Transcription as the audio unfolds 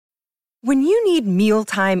When you need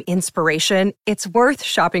mealtime inspiration, it's worth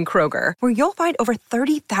shopping Kroger, where you'll find over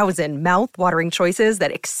 30,000 mouth-watering choices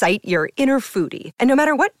that excite your inner foodie. And no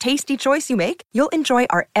matter what tasty choice you make, you'll enjoy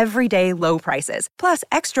our everyday low prices, plus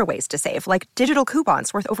extra ways to save, like digital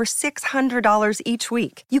coupons worth over $600 each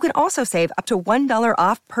week. You can also save up to $1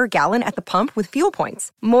 off per gallon at the pump with fuel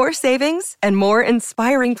points. More savings and more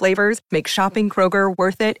inspiring flavors make shopping Kroger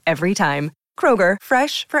worth it every time. Kroger,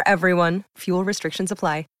 fresh for everyone. Fuel restrictions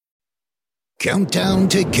apply. Countdown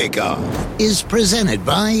to Kickoff is presented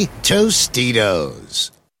by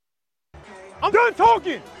Tostitos. I'm done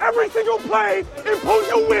talking. Every single play, impose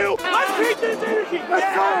your will. Let's keep this energy.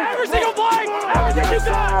 Let's go. Every single play, everything you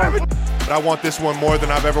got. But I want this one more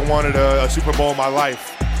than I've ever wanted a Super Bowl in my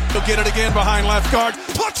life. He'll get it again behind left guard.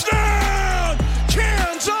 Touchdown!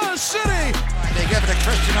 Kansas City! They give it to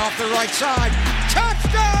Christian off the right side.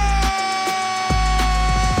 Touchdown!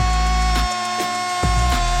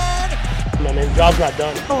 My man, job's not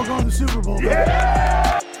done. Oh, we're going to the Super Bowl.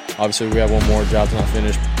 Yeah! Obviously, we have one more. Job's not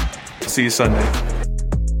finished. See you Sunday.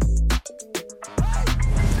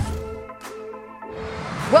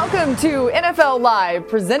 Welcome to NFL Live,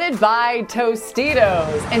 presented by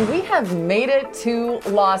Tostitos. And we have made it to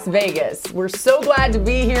Las Vegas. We're so glad to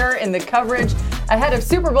be here in the coverage ahead of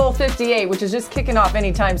Super Bowl 58, which is just kicking off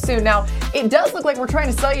anytime soon. Now, it does look like we're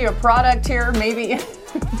trying to sell you a product here, maybe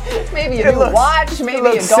maybe a new watch, maybe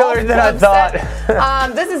a golf sillier than I thought.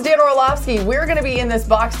 This is Dan Orlovsky. We're going to be in this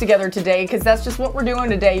box together today because that's just what we're doing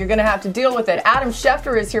today. You're going to have to deal with it. Adam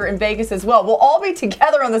Schefter is here in Vegas as well. We'll all be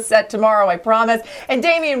together on the set tomorrow, I promise. And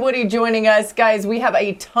Damian Woody joining us. Guys, we have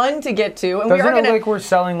a ton to get to. And Doesn't it look like we're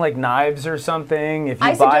selling like knives or something? If you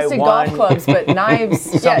I buy suggested one, golf clubs, but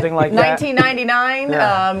knives, something like that.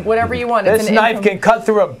 $19.99, whatever you want. This knife can cut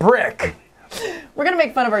through a brick. We're going to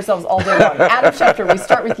make fun of ourselves all day long. Adam Schefter, we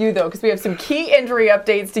start with you, though, because we have some key injury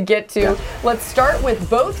updates to get to. Let's start with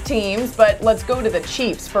both teams, but let's go to the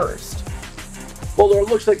Chiefs first. Well, it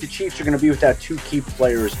looks like the Chiefs are going to be without two key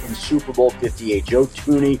players in Super Bowl 58. Joe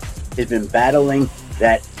Thuney has been battling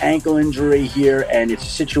that ankle injury here, and it's a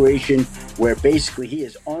situation where basically he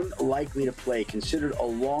is unlikely to play, considered a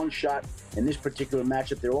long shot in this particular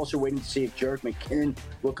matchup. They're also waiting to see if Jerick McKinnon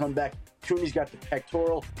will come back. Thuney's got the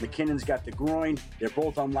pectoral, McKinnon's got the groin. They're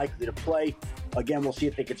both unlikely to play. Again, we'll see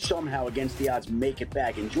if they could somehow, against the odds, make it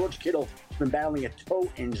back. And George Kittle has been battling a toe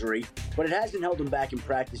injury, but it hasn't held him back in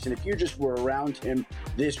practice. And if you just were around him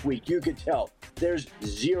this week, you could tell there's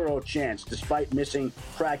zero chance, despite missing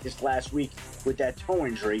practice last week with that toe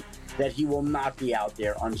injury, that he will not be out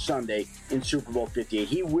there on Sunday in Super Bowl 58.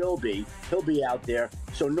 He will be. He'll be out there.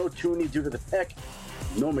 So no Thuney due to the pec.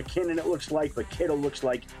 No McKinnon, it looks like, but Kittle looks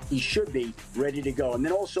like he should be ready to go. And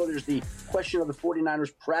then also there's the question of the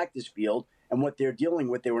 49ers practice field and what they're dealing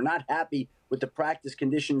with. They were not happy with the practice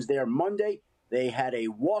conditions there Monday. They had a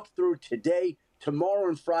walkthrough today. Tomorrow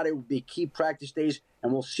and Friday will be key practice days,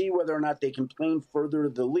 and we'll see whether or not they complain further to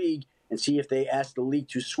the league and see if they ask the league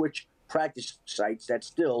to switch practice sites. That's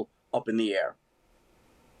still up in the air.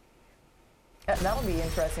 That'll be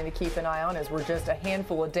interesting to keep an eye on as we're just a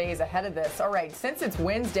handful of days ahead of this. All right, since it's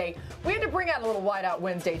Wednesday, we had to bring out a little Wide Out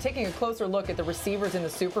Wednesday, taking a closer look at the receivers in the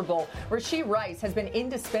Super Bowl. Rashee Rice has been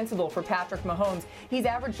indispensable for Patrick Mahomes. He's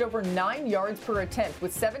averaged over 9 yards per attempt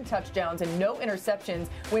with 7 touchdowns and no interceptions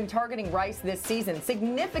when targeting Rice this season,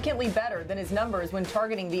 significantly better than his numbers when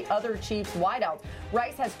targeting the other Chiefs wideouts.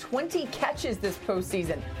 Rice has 20 catches this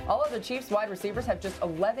postseason. All of the Chiefs wide receivers have just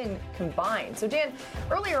 11 combined. So, Dan,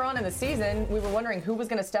 earlier on in the season, we were wondering who was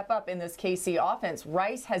going to step up in this KC offense.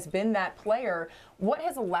 Rice has been that player. What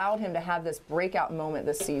has allowed him to have this breakout moment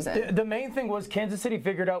this season? The main thing was Kansas City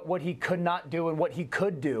figured out what he could not do and what he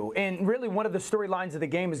could do. And really one of the storylines of the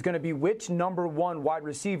game is going to be which number one wide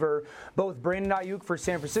receiver, both Brandon Ayuk for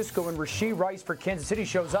San Francisco and Rashee Rice for Kansas City,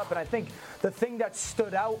 shows up. And I think the thing that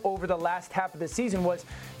stood out over the last half of the season was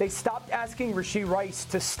they stopped asking Rashee Rice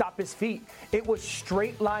to stop his feet. It was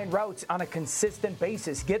straight line routes on a consistent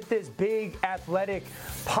basis. Get this big, athletic,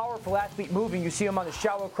 powerful athlete moving. You see him on the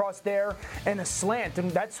shallow cross there and a slant.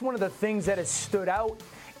 And that's one of the things that has stood out.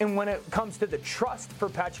 And when it comes to the trust for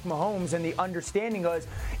Patrick Mahomes and the understanding is,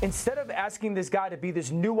 instead of asking this guy to be this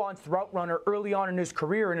nuanced route runner early on in his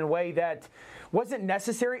career in a way that wasn't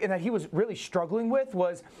necessary and that he was really struggling with,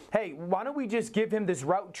 was, hey, why don't we just give him this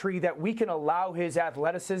route tree that we can allow his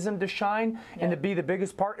athleticism to shine and to be the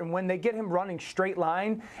biggest part. And when they get him running straight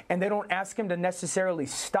line and they don't ask him to necessarily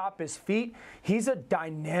stop his feet, he's a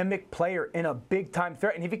dynamic player and a big-time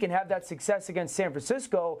threat. And if he can have that success against San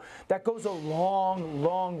Francisco, that goes a long,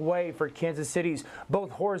 long long way for Kansas City's both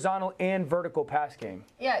horizontal and vertical pass game.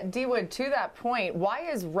 Yeah, D-Wood, to that point, why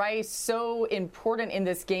is Rice so important in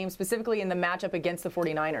this game, specifically in the matchup against the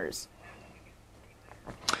 49ers?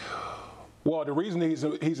 Well, the reason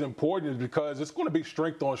he's important is because it's going to be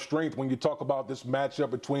strength on strength when you talk about this matchup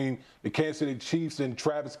between the Kansas City Chiefs and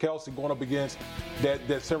Travis Kelce going up against that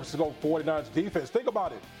San Francisco 49ers defense. Think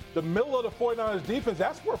about it. The middle of the 49ers defense,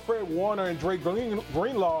 that's where Fred Warner and Dre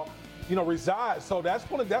Greenlaw, reside. So that's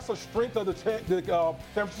a strength of the San Francisco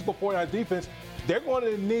 49ers defense. They're going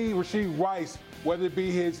to need Rashee Rice, whether it be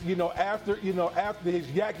his, after his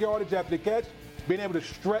yak yardage after the catch, being able to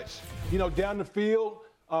stretch, down the field.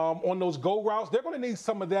 On those go routes, they're going to need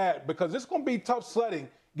some of that because it's going to be tough sledding,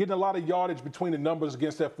 getting a lot of yardage between the numbers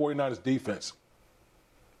against that 49ers defense.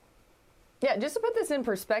 Yeah, just to put this in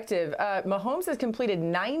perspective, Mahomes has completed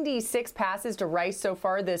 96 passes to Rice so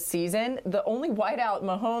far this season. The only wideout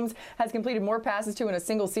Mahomes has completed more passes to in a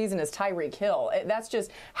single season is Tyreek Hill. That's just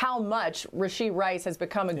how much Rashee Rice has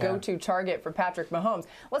become a go-to target for Patrick Mahomes.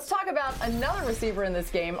 Let's talk about another receiver in this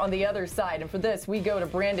game on the other side. And for this, we go to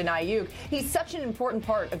Brandon Ayuk. He's such an important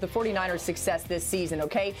part of the 49ers' success this season,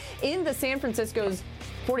 okay? In the San Francisco's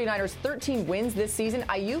 49ers 13 wins this season,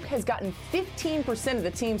 Ayuk has gotten 15% of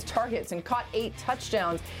the team's targets and caught 8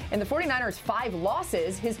 touchdowns. In the 49ers' 5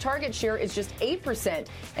 losses, his target share is just 8%,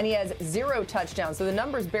 and he has 0 touchdowns. So the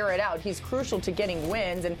numbers bear it out. He's crucial to getting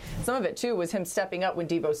wins, and some of it, too, was him stepping up when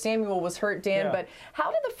Deebo Samuel was hurt, Dan. Yeah. But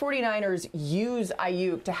how did the 49ers use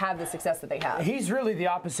Ayuk to have the success that they have? He's really the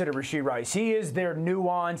opposite of Rashee Rice. He is their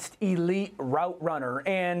nuanced, elite route runner,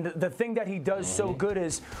 and the thing that he does so good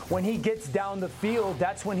is when he gets down the field,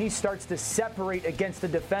 that's when he starts to separate against the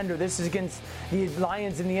defender. This is against the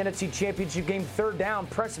Lions in the NFC Championship game. 3rd down,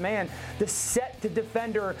 press man. The set to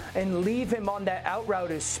defender and leave him on that out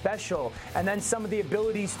route is special. And then some of the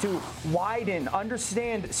abilities to widen,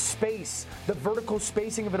 understand space, the vertical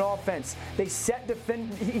spacing of an offense. They set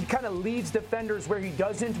he kind of leaves defenders where he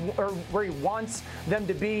doesn't, or where he wants them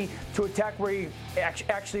to be to attack where he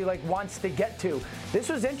actually wants to get to. This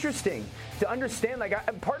was interesting to understand.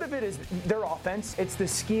 Part of it is their offense. It's the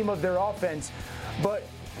scheme of their offense. But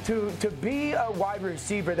to be a wide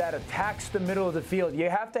receiver that attacks the middle of the field, you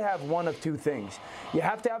have to have one of two things. You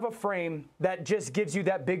have to have a frame that just gives you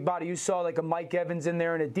that big body. You saw like a Mike Evans in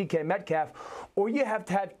there and a DK Metcalf. Or you have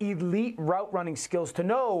to have elite route running skills to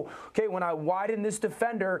know, okay, when I widen this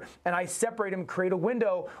defender and I separate him, create a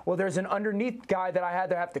window, well, there's an underneath guy that I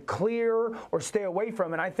either have to clear or stay away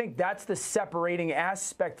from. And I think that's the separating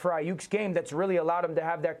aspect for Ayuk's game that's really allowed him to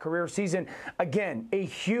have that career season. Again, a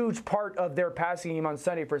huge part of their passing game on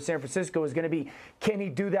Sunday for San Francisco is going to be, can he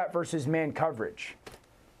do that versus man coverage?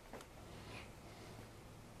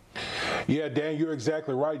 Yeah, Dan, you're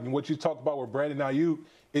exactly right. And what you talked about with Brandon Ayuk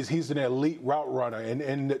is he's an elite route runner.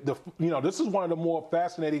 And this is one of the more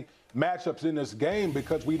fascinating matchups in this game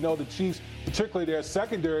because we know the Chiefs, particularly their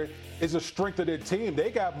secondary, is a strength of their team.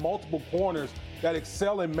 They got multiple corners that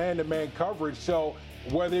excel in man-to-man coverage. So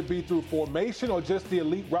whether it be through formation or just the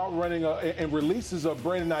elite route running and releases of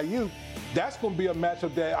Brandon Ayuk, that's going to be a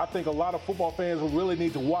matchup that I think a lot of football fans will really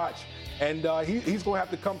need to watch. And he's going to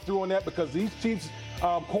have to come through on that because these Chiefs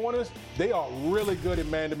corners, they are really good at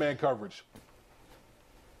man-to-man coverage.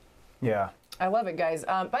 Yeah. I love it, guys.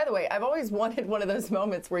 By the way, I've always wanted one of those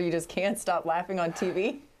moments where you just can't stop laughing on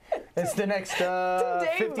TV. It's the next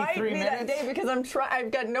 53 minutes. Might be that day because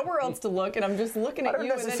I've got nowhere else to look, and I'm just looking at you. I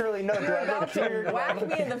don't necessarily know. You're about to whack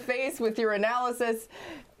me in the face with your analysis.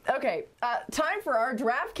 Okay, time for our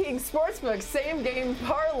DraftKings Sportsbook same-game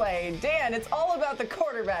parlay. Dan, it's all about the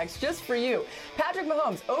quarterbacks, just for you. Patrick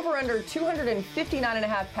Mahomes, over under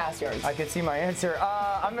 259.5 pass yards. I can see my answer.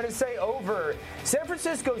 I'm going to say over. San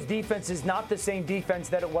Francisco's defense is not the same defense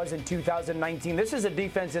that it was in 2019. This is a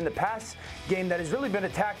defense in the pass game that has really been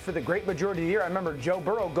attacked for the great majority of the year. I remember Joe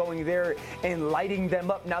Burrow going there and lighting them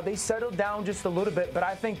up. Now, they settled down just a little bit, but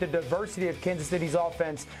I think the diversity of Kansas City's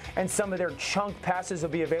offense and some of their chunk passes will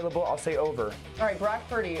be available. I'll say over. All right, Brock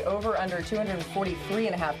Purdy, over under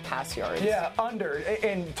 243.5 pass yards. Yeah, under.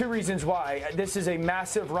 And 2 reasons why. This is a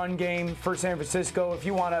massive run game for San Francisco. If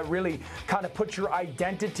you want to really kind of put your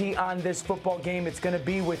identity on this football game, it's going to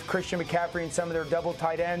be with Christian McCaffrey and some of their double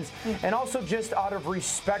tight ends. And also just out of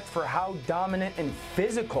respect for how dominant and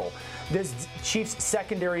physical this Chiefs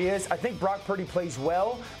secondary is. I think Brock Purdy plays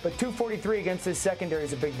well, but 243 against this secondary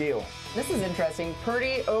is a big deal. This is interesting.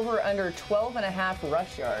 Purdy over under 12.5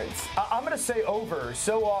 rush yards. I'm going to say over.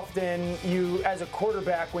 So often you, as a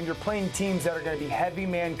quarterback, when you're playing teams that are going to be heavy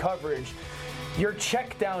man coverage, Your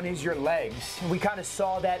check down is your legs. We kind of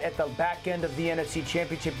saw that at the back end of the NFC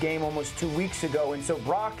Championship game almost 2 weeks ago. And so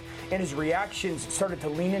Brock and his reactions started to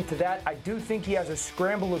lean into that. I do think he has a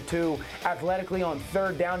scramble or two athletically on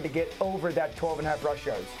third down to get over that 12.5 rush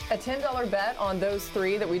yards. A $10 bet on those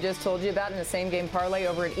three that we just told you about in the same game parlay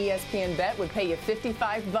over at ESPN Bet would pay you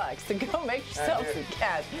 $55 to go make yourself some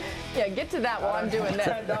cash. Yeah, get to that while I'm doing this.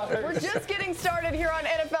 We're just getting started here on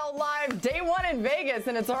NFL Live, day one in Vegas,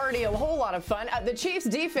 and it's already a whole lot of fun. The Chiefs'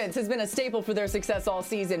 defense has been a staple for their success all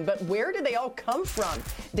season, but where did they all come from?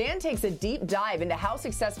 Dan takes a deep dive into how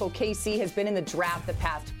successful KC has been in the draft the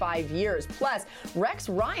past 5 years. Plus, Rex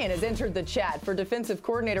Ryan has entered the chat for defensive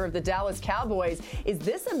coordinator of the Dallas Cowboys. Is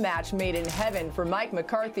this a match made in heaven for Mike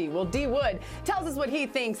McCarthy? Well, D. Wood tells us what he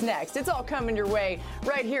thinks next. It's all coming your way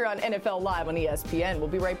right here on NFL Live on ESPN. We'll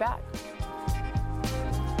be right back.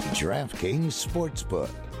 DraftKings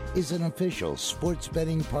Sportsbook is an official sports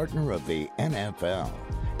betting partner of the NFL.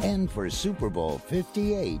 And for Super Bowl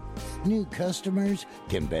 58, new customers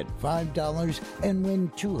can bet $5 and win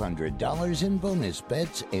 $200 in bonus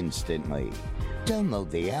bets instantly.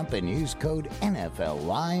 Download the app and use code NFL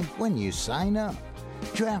Live when you sign up.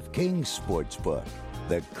 DraftKings Sportsbook.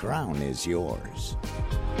 The crown is yours.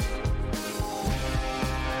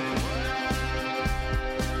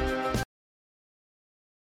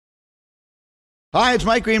 Hi, it's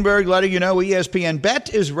Mike Greenberg letting you know ESPN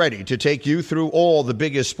Bet is ready to take you through all the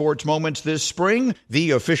biggest sports moments this spring.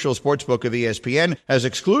 The official sportsbook of ESPN has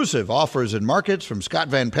exclusive offers and markets from Scott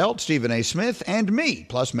Van Pelt, Stephen A. Smith, and me,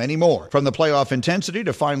 plus many more. From the playoff intensity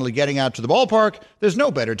to finally getting out to the ballpark, there's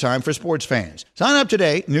no better time for sports fans. Sign up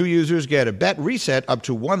today. New users get a bet reset up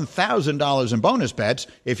to $1,000 in bonus bets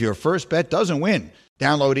if your first bet doesn't win.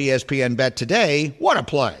 Download ESPN Bet today. What a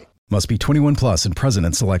play. Must be 21 plus and present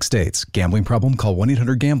in select states. Gambling problem? Call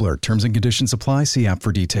 1-800-GAMBLER. Terms and conditions apply. See app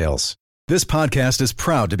for details. This podcast is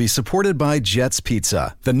proud to be supported by Jets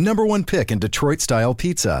Pizza, the #1 pick in Detroit-style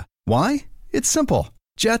pizza. Why? It's simple.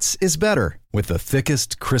 Jets is better. With the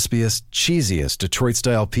thickest, crispiest, cheesiest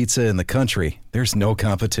Detroit-style pizza in the country, there's no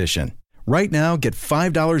competition. Right now, get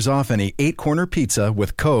 $5 off any 8-corner pizza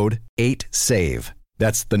with code 8SAVE.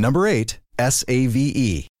 That's the number 8,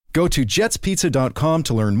 SAVE. Go to jetspizza.com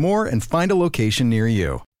to learn more and find a location near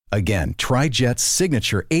you. Again, try Jet's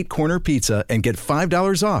signature 8-corner pizza and get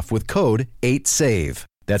 $5 off with code 8SAVE.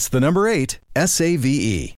 That's the number 8,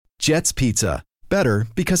 SAVE. Jet's Pizza. Better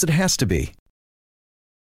because it has to be.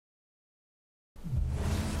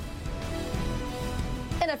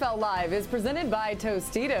 NFL Live is presented by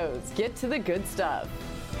Tostitos. Get to the good stuff.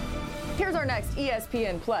 Here's our next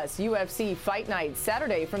ESPN Plus UFC Fight Night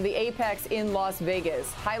Saturday from the Apex in Las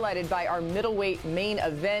Vegas, highlighted by our middleweight main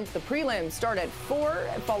event. The prelims start at 4,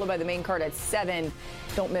 followed by the main card at 7.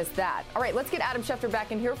 Don't miss that. All right, let's get Adam Schefter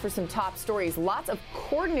back in here for some top stories. Lots of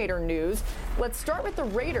coordinator news. Let's start with the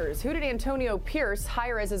Raiders. Who did Antonio Pierce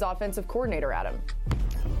hire as his offensive coordinator, Adam?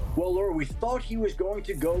 Well, Laura, we thought he was going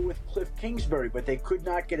to go with Cliff Kingsbury, but they could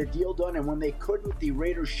not get a deal done. And when they couldn't, the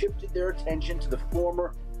Raiders shifted their attention to the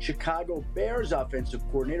former Chicago Bears offensive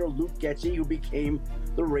coordinator, Luke Getsy, who became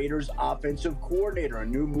the Raiders offensive coordinator. A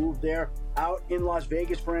new move there out in Las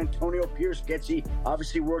Vegas for Antonio Pierce. Getsy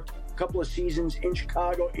obviously worked a couple of seasons in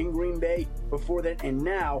Chicago, in Green Bay before that, and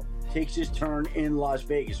now takes his turn in Las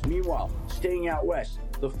Vegas. Meanwhile, staying out west,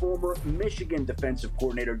 the former Michigan defensive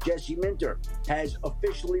coordinator, Jesse Minter, has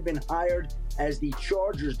officially been hired as the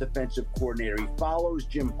Chargers defensive coordinator. He follows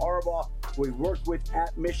Jim Harbaugh, who he worked with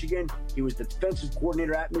at Michigan. He was the defensive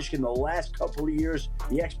coordinator at Michigan the last couple of years.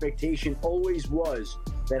 The expectation always was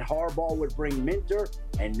that Harbaugh would bring Minter,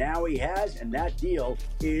 and now he has, and that deal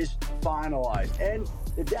is finalized. And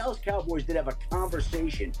the Dallas Cowboys did have a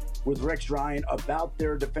conversation with Rex Ryan about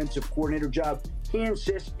their defensive coordinator job. He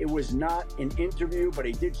insists it was not an interview, but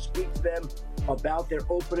he did speak to them about their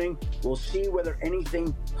opening. We'll see whether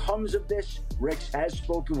anything comes of this. Rex has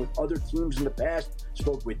spoken with other teams in the past,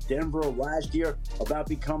 spoke with Denver last year about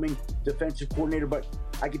becoming defensive coordinator. But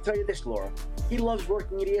I can tell you this, Laura, he loves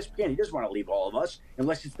working at ESPN. He doesn't want to leave all of us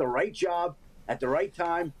unless it's the right job at the right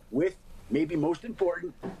time with, maybe most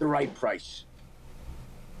important, the right price.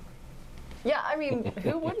 Yeah, I mean,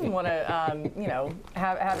 who wouldn't want to,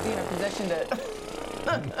 have be in a position to...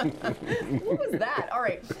 What was that? All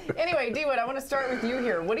right. Anyway, D-Wood, I want to start with you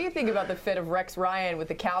here. What do you think about the fit of Rex Ryan with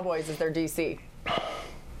the Cowboys as their DC?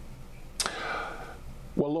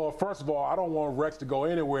 Well, Laura, first of all, I don't want Rex to go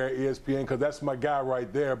anywhere at ESPN because that's my guy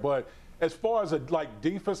right there. But as far as a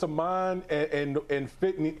defensive mind and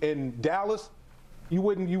fit in Dallas, you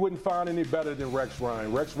wouldn't find any better than Rex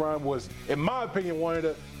Ryan. Rex Ryan was, in my opinion, one of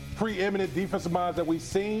the preeminent defensive minds that we've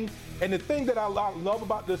seen. And the thing that I love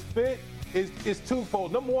about this fit is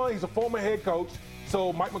twofold. Number one, he's a former head coach,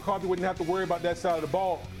 so Mike McCarthy wouldn't have to worry about that side of the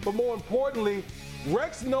ball. But more importantly,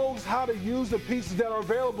 Rex knows how to use the pieces that are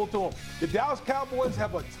available to him. The Dallas Cowboys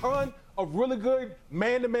have a ton of really good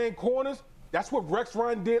man-to-man corners. That's what Rex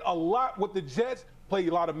Ryan did a lot with the Jets, played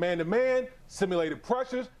a lot of man-to-man, simulated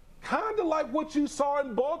pressures, kind of like what you saw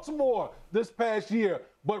in Baltimore this past year.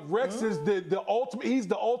 But Rex is the ultimate, he's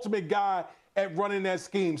the ultimate guy at running that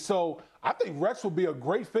scheme. So I think Rex will be a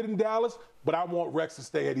great fit in Dallas, but I want Rex to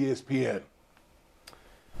stay at ESPN.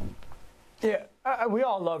 Yeah, we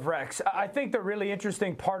all love Rex. I think the really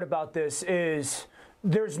interesting part about this is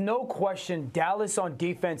there's no question Dallas on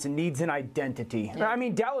defense needs an identity. I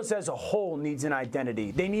mean, Dallas as a whole needs an identity.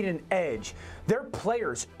 They need an edge. Their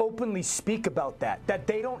players openly speak about that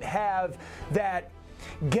they don't have that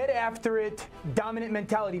get after it dominant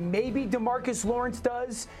mentality. Maybe DeMarcus Lawrence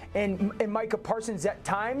does and Micah Parsons at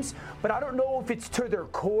times, but I don't know if it's to their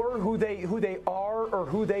core who they are or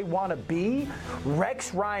who they want to be.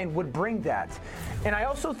 Rex Ryan would bring that. And I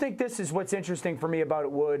also think this is what's interesting for me about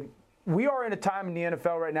it, Wood. We are in a time in the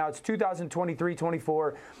NFL right now, it's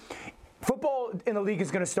 2023-24. Football in the league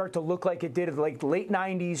is going to start to look like it did in like late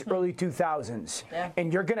 90s, early 2000s. Yeah.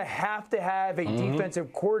 And you're going to have a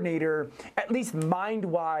defensive coordinator, at least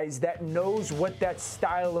mind-wise, that knows what that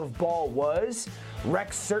style of ball was.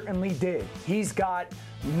 Rex certainly did. He's got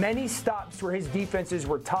many stops where his defenses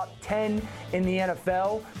were top 10 in the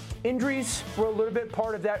NFL. Injuries were a little bit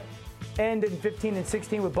part of that end in 15 and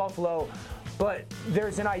 16 with Buffalo. But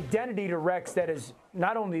there's an identity to Rex that is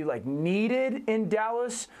not only like needed in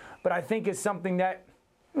Dallas, but I think is something that,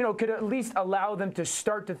 you know, could at least allow them to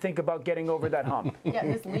start to think about getting over that hump. Yeah,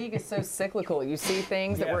 this league is so cyclical. You see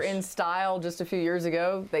things that were in style just a few years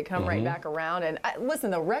ago. They come right back around. And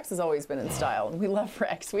listen, though, Rex has always been in style. We love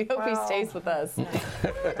Rex. We hope he stays with us.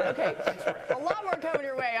 Okay, a lot more coming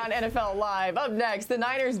your way on NFL Live. Up next, the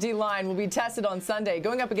Niners D-line will be tested on Sunday,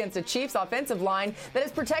 going up against a Chiefs offensive line that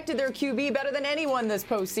has protected their QB better than anyone this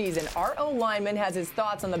postseason. Our O-lineman has his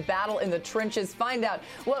thoughts on the battle in the trenches. Find out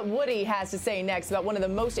what Woody has to say next about one of the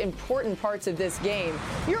most important parts of this game.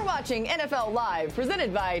 You're watching NFL Live,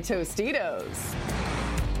 presented by Tostitos.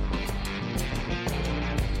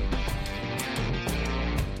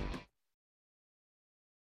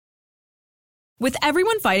 With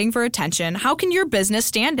everyone fighting for attention, how can your business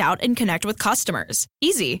stand out and connect with customers?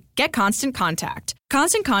 Easy. Get Constant Contact.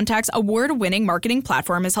 Constant Contact's award-winning marketing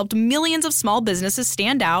platform has helped millions of small businesses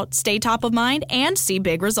stand out, stay top of mind, and see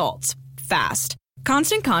big results fast.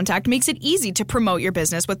 Constant Contact makes it easy to promote your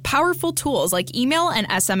business with powerful tools like email and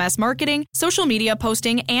SMS marketing, social media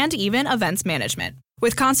posting, and even events management.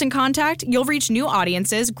 With Constant Contact, you'll reach new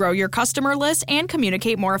audiences, grow your customer list, and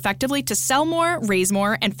communicate more effectively to sell more, raise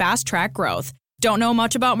more, and fast-track growth. Don't know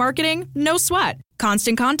much about marketing? No sweat.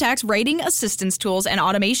 Constant Contact's writing assistance tools and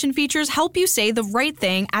automation features help you say the right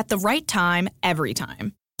thing at the right time, every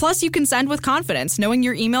time. Plus, you can send with confidence, knowing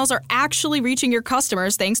your emails are actually reaching your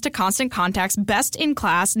customers thanks to Constant Contact's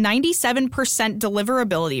best-in-class 97%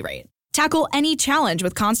 deliverability rate. Tackle any challenge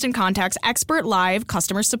with Constant Contact's expert live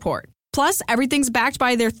customer support. Plus, everything's backed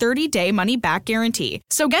by their 30-day money-back guarantee.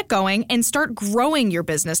 So get going and start growing your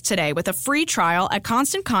business today with a free trial at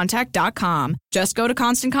ConstantContact.com. Just go to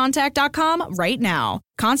ConstantContact.com right now.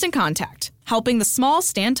 Constant Contact, helping the small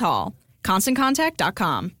stand tall.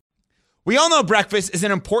 ConstantContact.com. We all know breakfast is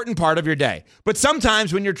an important part of your day, but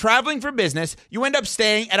sometimes when you're traveling for business, you end up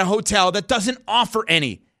staying at a hotel that doesn't offer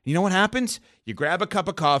any. You know what happens? You grab a cup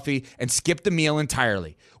of coffee and skip the meal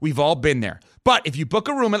entirely. We've all been there. But if you book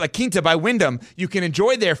a room at La Quinta by Wyndham, you can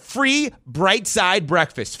enjoy their free Bright Side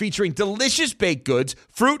breakfast featuring delicious baked goods,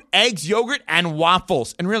 fruit, eggs, yogurt, and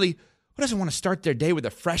waffles. And really, who doesn't want to start their day with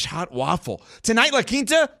a fresh, hot waffle? Tonight, La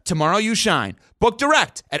Quinta, tomorrow you shine. Book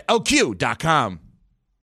direct at LQ.com.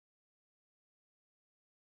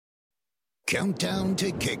 Countdown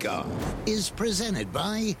to Kickoff is presented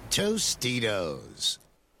by Tostitos.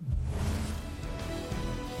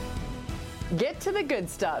 Get to the Good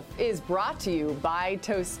Stuff is brought to you by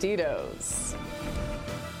Tostitos.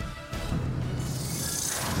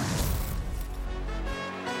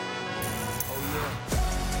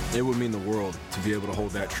 It would mean the world to be able to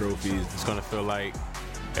hold that trophy. It's going to feel like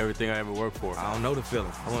everything I ever worked for. I don't know the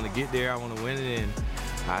feeling. I want to get there. I want to win it, and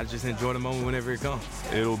I just enjoy the moment whenever it comes.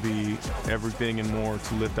 It'll be everything and more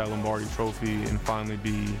to lift that Lombardi trophy and finally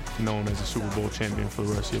be known as a Super Bowl champion for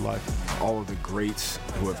the rest of your life. All of the greats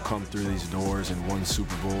who have come through these doors and won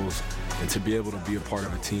Super Bowls, and to be able to be a part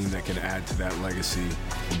of a team that can add to that legacy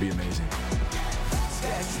will be amazing.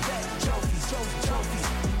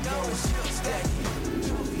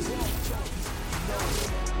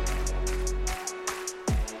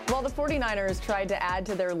 Well, the 49ers tried to add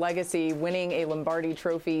to their legacy, winning a Lombardi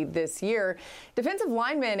trophy this year. Defensive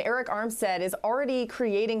lineman Arik Armstead is already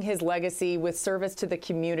creating his legacy with service to the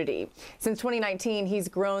community. Since 2019, he's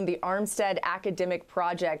grown the Armstead Academic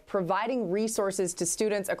Project, providing resources to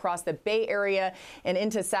students across the Bay Area and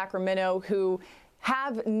into Sacramento who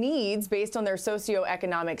have needs based on their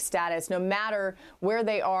socioeconomic status. No matter where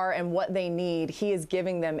they are and what they need, he is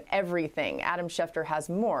giving them everything. Adam Schefter has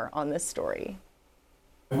more on this story.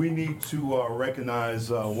 We need to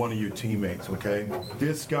recognize one of your teammates, okay?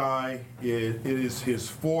 This guy, it is his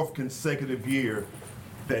 4th consecutive year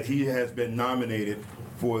that he has been nominated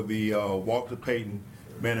for the Walter Payton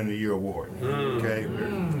Man of the Year Award, okay?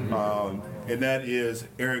 And that is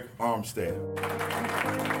Arik Armstead.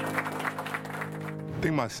 I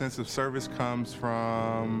think my sense of service comes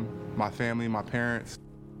from my family, my parents.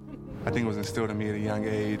 I think it was instilled in me at a young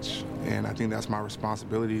age, and I think that's my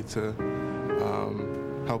responsibility to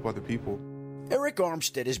help other people. Arik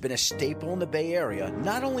Armstead has been a staple in the Bay Area,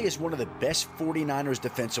 not only as one of the best 49ers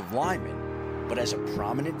defensive linemen, but as a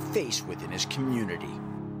prominent face within his community.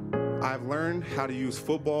 I've learned how to use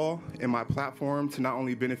football and my platform to not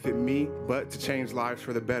only benefit me, but to change lives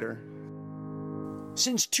for the better.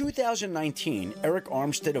 Since 2019, Arik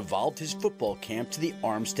Armstead evolved his football camp to the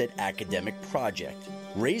Armstead Academic Project.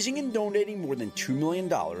 Raising and donating more than $2 million,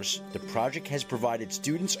 the project has provided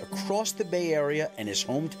students across the Bay Area and his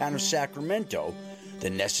hometown of Sacramento the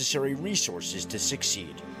necessary resources to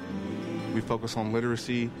succeed. We focus on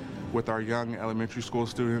literacy with our young elementary school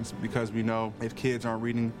students because we know if kids aren't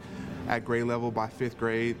reading at grade level by 5th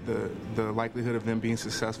grade, the likelihood of them being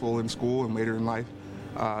successful in school and later in life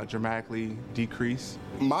dramatically decrease.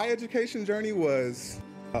 My education journey was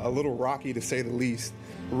a little rocky, to say the least.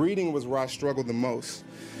 Reading was where I struggled the most.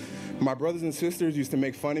 My brothers and sisters used to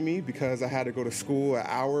make fun of me because I had to go to school an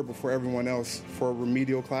hour before everyone else for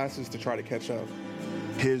remedial classes to try to catch up.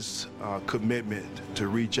 His commitment to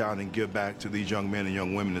reach out and give back to these young men and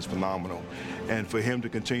young women is phenomenal. And for him to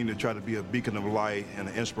continue to try to be a beacon of light and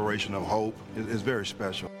an inspiration of hope is very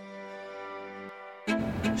special.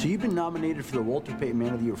 So you've been nominated for the Walter Payton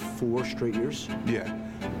Man of the Year 4 straight years? Yeah.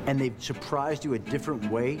 And they've surprised you a different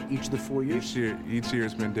way each of the 4 years? Each year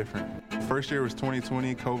has been different. First year was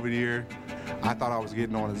 2020, COVID year. I thought I was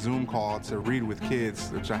getting on a Zoom call to read with kids,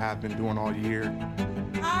 which I have been doing all year.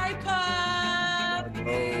 Hi, Pop!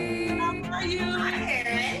 Hey. How are you?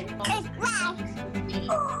 Hi,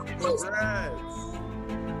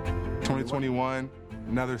 2021.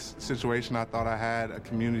 Another situation I thought I had a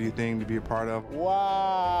community thing to be a part of.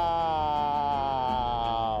 Wow.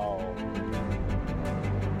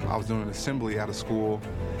 I was doing an assembly out of school,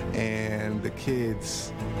 and the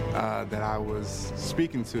kids that I was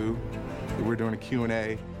speaking to, we were doing a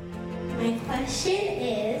Q&A. My question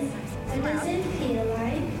is, what does it feel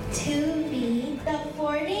like to be the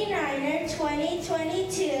 49er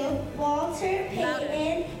 2022 Walter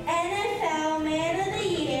Payton NFL Man of the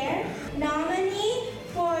Year nominee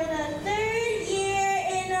for the 3rd year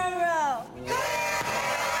in a row?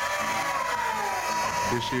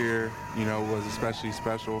 This year, was especially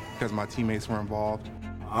special because my teammates were involved.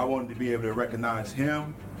 I wanted to be able to recognize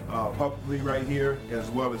him publicly right here, as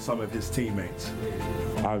well as some of his teammates.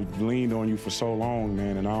 I've leaned on you for so long,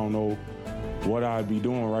 man, and I don't know what I'd be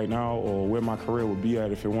doing right now or where my career would be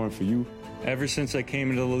at if it weren't for you. Ever since I came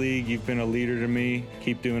into the league, you've been a leader to me.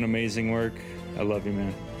 Keep doing amazing work. I love you,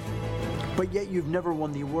 man. But yet you've never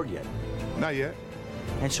won the award yet. Not yet.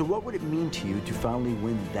 And so what would it mean to you to finally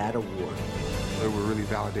win that award? It would really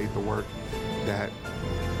validate the work that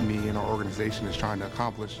me and our organization is trying to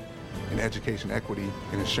accomplish in education equity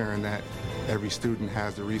and ensuring that every student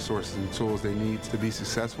has the resources and tools they need to be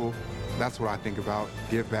successful. That's what I think about.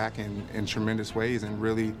 Give back in tremendous ways and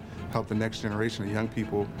really help the next generation of young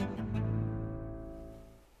people.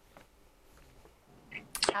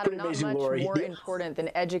 Adam, not much more important than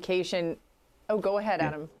education. Oh, go ahead,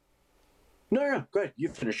 Adam. No, go ahead. You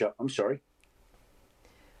finish up. I'm sorry.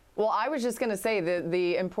 Well, I was just going to say that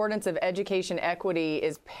the importance of education equity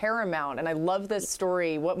is paramount, and I love this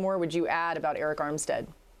story. What more would you add about Arik Armstead?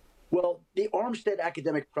 Well, the Armstead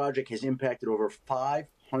Academic Project has impacted over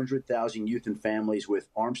 500,000 youth and families,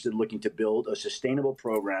 with Armstead looking to build a sustainable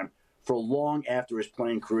program for long after his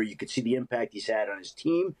playing career. You could see the impact he's had on his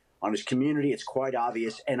team, on his community. It's quite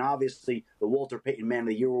obvious. And obviously, the Walter Payton Man of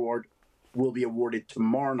the Year Award will be awarded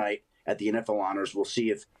tomorrow night at the NFL Honors. We'll see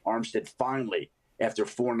if Armstead finally, after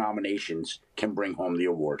 4 nominations, can bring home the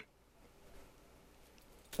award.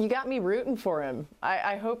 You got me rooting for him.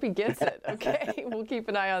 I hope he gets it. Okay, we'll keep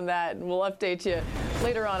an eye on that, and we'll update you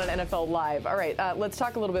Later on NFL Live. All right, let's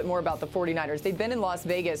talk a little bit more about the 49ers. They've been in Las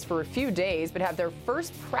Vegas for a few days, but have their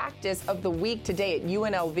first practice of the week today at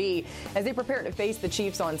UNLV as they prepare to face the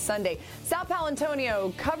Chiefs on Sunday. Sal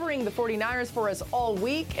Paolantonio covering the 49ers for us all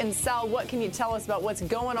week. And Sal, what can you tell us about what's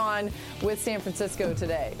going on with San Francisco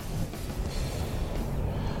today?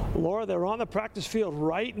 Laura, they're on the practice field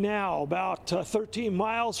right now, about 13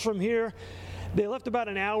 miles from here. They left about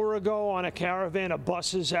an hour ago on a caravan of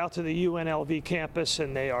buses out to the UNLV campus,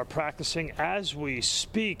 and they are practicing as we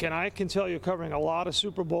speak. And I can tell you, covering a lot of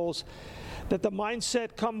Super Bowls, that the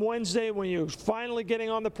mindset come Wednesday when you're finally getting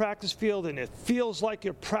on the practice field and it feels like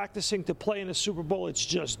you're practicing to play in a Super Bowl, it's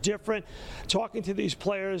just different. Talking to these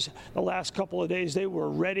players the last couple of days, they were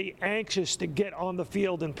ready, anxious to get on the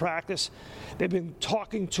field and practice. They've been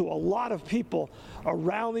talking to a lot of people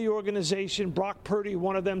around the organization. Brock Purdy,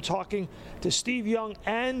 one of them, talking to Steve Young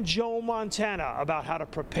and Joe Montana about how to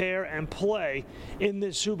prepare and play in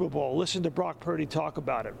this Super Bowl. Listen to Brock Purdy talk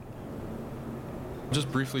about it. Just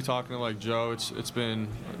briefly talking to Joe, it's been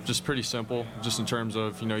just pretty simple, just in terms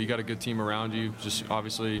of, you got a good team around you. Just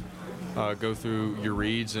obviously go through your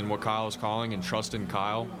reads and what Kyle is calling and trust in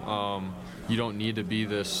Kyle. You don't need to be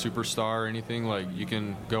this superstar or anything. You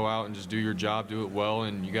can go out and just do your job, do it well,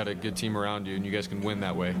 and you got a good team around you, and you guys can win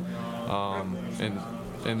that way.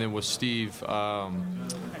 And then with Steve,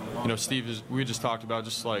 Steve we just talked about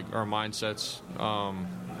just our mindsets,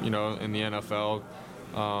 in the NFL.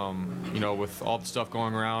 With all the stuff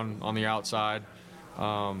going around on the outside,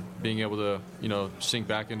 being able to, sink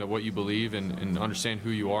back into what you believe and understand who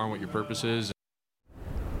you are and what your purpose is.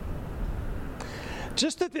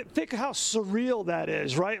 Just to think how surreal that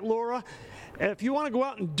is, right, Laura? If you want to go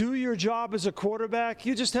out and do your job as a quarterback,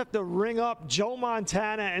 you just have to ring up Joe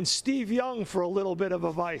Montana and Steve Young for a little bit of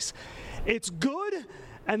advice. It's good,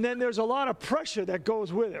 and then there's a lot of pressure that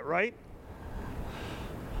goes with it, right?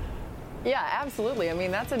 Yeah, absolutely. I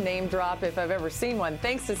mean, that's a name drop if I've ever seen one.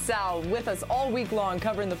 Thanks to Sal with us all week long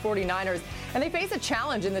covering the 49ers. And they face a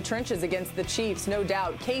challenge in the trenches against the Chiefs, no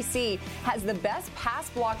doubt. KC has the best pass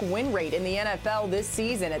block win rate in the NFL this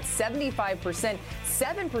season at 75%,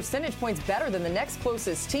 7 percentage points better than the next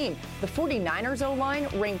closest team. The 49ers O-line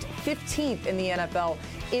ranked 15th in the NFL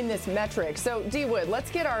in this metric. So, D. Wood,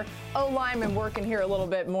 let's get our O-lineman working here a little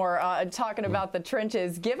bit more, talking about the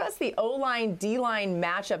trenches. Give us the O-line, D-line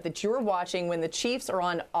matchup that you're watching when the Chiefs are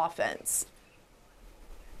on offense.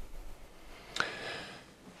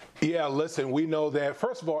 Yeah, listen, we know that,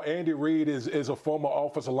 first of all, Andy Reid is a former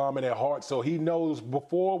offensive lineman at heart, so he knows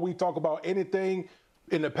before we talk about anything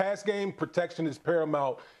in the pass game, protection is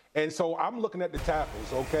paramount. And so I'm looking at the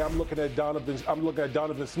tackles, okay? I'm looking at Donovan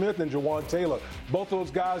Smith and Jawan Taylor. Both of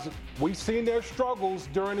those guys, we've seen their struggles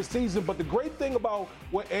during the season, but the great thing about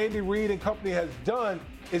what Andy Reid and company has done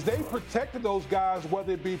is they protected those guys,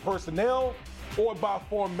 whether it be personnel or by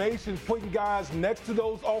formation, putting guys next to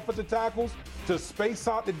those offensive tackles to space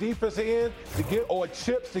out the defensive end to get, or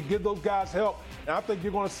chips to give those guys help. And I think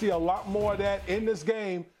you're going to see a lot more of that in this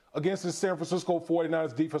game against the San Francisco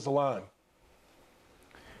 49ers defensive line.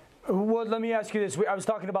 Well, let me ask you this. I was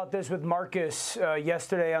talking about this with Marcus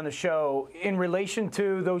yesterday on the show. In relation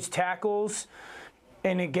to those tackles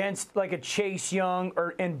and against a Chase Young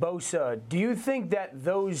and Bosa, do you think that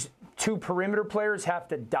those two perimeter players have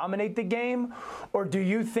to dominate the game? Or do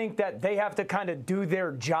you think that they have to kind of do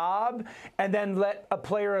their job and then let a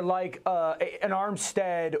player like an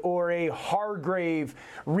Armstead or a Hargrave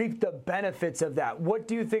reap the benefits of that? What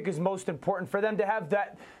do you think is most important for them to have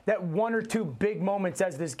that one or two big moments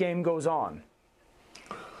as this game goes on?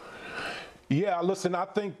 Yeah, listen, I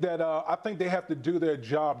think they have to do their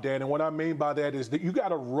job, Dan. And what I mean by that is that you got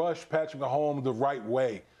to rush Patrick Mahomes the right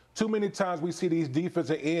way. Too many times we see these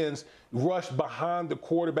defensive ends rush behind the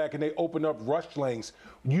quarterback and they open up rush lanes.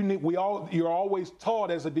 You're always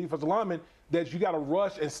taught as a defensive lineman that you got to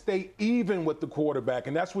rush and stay even with the quarterback,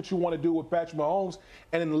 and that's what you want to do with Patrick Mahomes,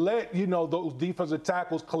 and then let those defensive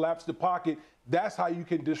tackles collapse the pocket. That's how you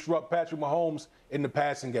can disrupt Patrick Mahomes in the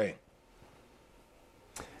passing game.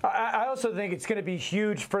 I also think it's going to be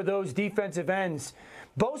huge for those defensive ends.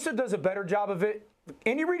 Bosa does a better job of it.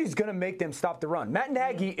 Andy Reid is going to make them stop the run. Matt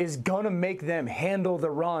Nagy is going to make them handle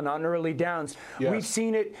the run on early downs. Yes. We've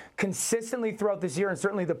seen it consistently throughout this year and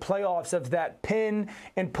certainly the playoffs of that pin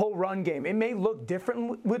and pull run game. It may look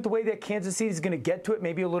different with the way that Kansas City is going to get to it,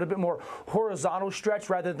 maybe a little bit more horizontal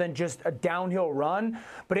stretch rather than just a downhill run.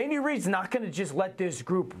 But Andy Reid's not going to just let this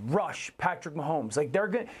group rush Patrick Mahomes.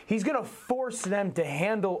 He's going to force them to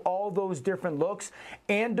handle all those different looks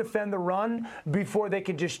and defend the run before they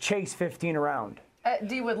can just chase 15 around.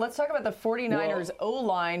 D. Wood, let's talk about the 49ers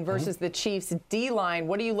O-line versus the Chiefs D-line.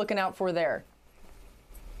 What are you looking out for there?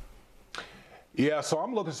 Yeah, so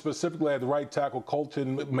I'm looking specifically at the right tackle,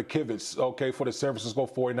 Colton McKivitz, okay, for the San Francisco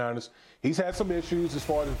 49ers. He's had some issues as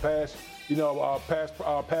far as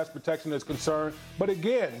pass protection is concerned. But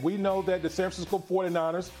again, we know that the San Francisco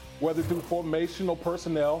 49ers, whether through formation or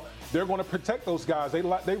personnel, they're going to protect those guys. The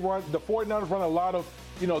 49ers run a lot of,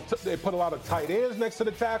 they put a lot of tight ends next to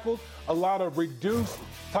the tackles, a lot of reduced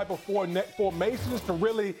type of formations to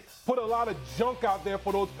really put a lot of junk out there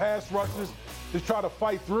for those pass rushers to try to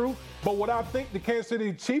fight through. But what I think the Kansas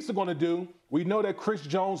City Chiefs are going to do, we know that Chris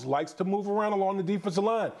Jones likes to move around along the defensive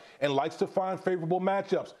line and likes to find favorable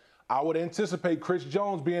matchups. I would anticipate Chris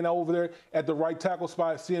Jones being over there at the right tackle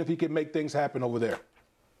spot, seeing if he can make things happen over there.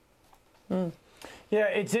 Yeah,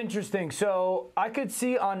 it's interesting. So I could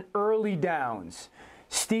see on early downs,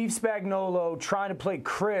 Steve Spagnuolo trying to play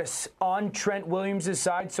Chris on Trent Williams'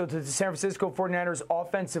 side, so to the San Francisco 49ers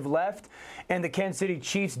offensive left and the Kansas City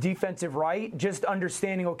Chiefs defensive right, just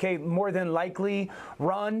understanding, okay, more than likely,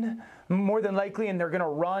 and they're going to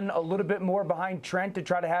run a little bit more behind Trent to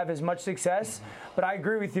try to have as much success. But I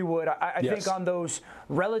agree with you, Wood. I think on those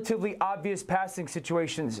relatively obvious passing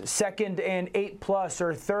situations, 2nd and 8+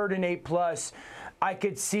 or 3rd and 8+, I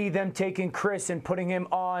could see them taking Chris and putting him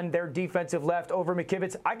on their defensive left over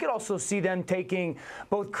McKivitz. I could also see them taking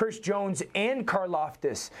both Chris Jones and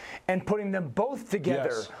Karlaftis and putting them both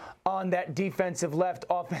together on that defensive left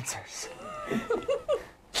offensive.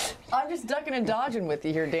 I'm just ducking and dodging with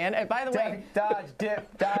you here, Dan. And by the way, dodge,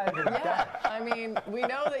 dip, dive. Yeah, I mean, we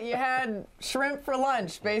know that you had shrimp for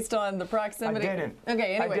lunch based on the proximity. I didn't.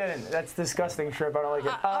 Okay, anyway. I didn't. That's disgusting shrimp. I don't like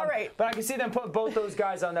it. All right. But I can see them put both those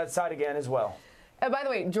guys on that side again as well. By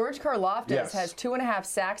the way, George Karlaftis has 2.5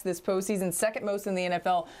 sacks this postseason, second most in the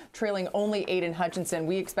NFL, trailing only Aiden Hutchinson.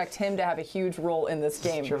 We expect him to have a huge role in this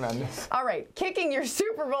game. Tremendous. All right, kicking your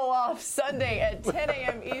Super Bowl off Sunday at 10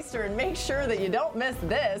 a.m. Eastern. Make sure that you don't miss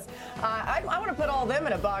this. I want to put all them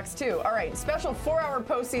in a box, too. All right, special 4-hour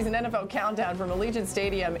postseason NFL countdown from Allegiant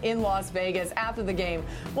Stadium in Las Vegas. After the game,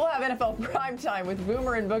 we'll have NFL primetime with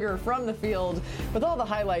Boomer and Booger from the field with all the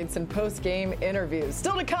highlights and post-game interviews.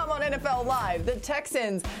 Still to come on NFL Live, the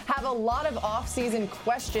Texans have a lot of offseason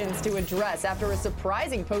questions to address after a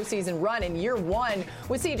surprising postseason run in year one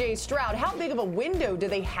with C.J. Stroud. How big of a window do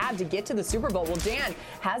they have to get to the Super Bowl? Well, Dan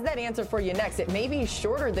has that answer for you next. It may be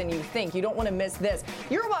shorter than you think. You don't want to miss this.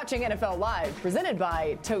 You're watching NFL Live, presented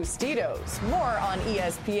by Tostitos. More on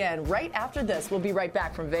ESPN right after this. We'll be right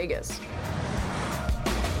back from Vegas.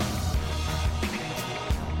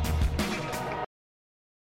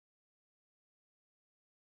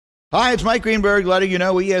 Hi, it's Mike Greenberg letting you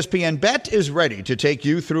know ESPN Bet is ready to take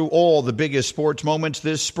you through all the biggest sports moments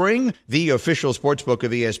this spring. The official sportsbook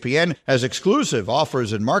of ESPN has exclusive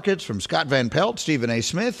offers and markets from Scott Van Pelt, Stephen A.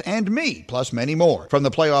 Smith, and me, plus many more. From the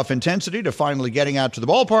playoff intensity to finally getting out to the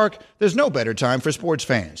ballpark, there's no better time for sports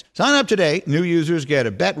fans. Sign up today. New users get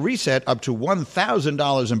a bet reset up to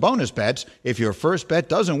 $1,000 in bonus bets if your first bet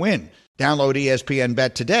doesn't win. Download ESPN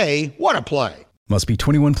Bet today. What a play. Must be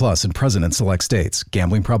 21 plus and present in select states.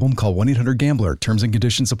 Gambling problem? Call 1-800-GAMBLER. Terms and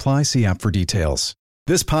conditions apply. See app for details.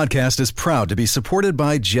 This podcast is proud to be supported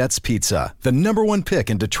by Jets Pizza, the #1 pick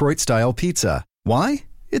in Detroit-style pizza. Why?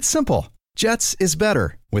 It's simple. Jets is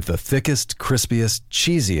better. With the thickest, crispiest,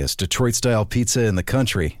 cheesiest Detroit-style pizza in the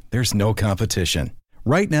country, there's no competition.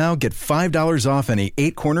 Right now, get $5 off any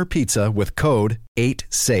 8-corner pizza with code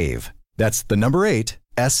 8SAVE. That's the number 8,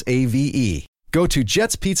 S-A-V-E. Go to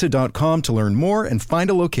jetspizza.com to learn more and find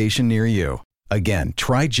a location near you. Again,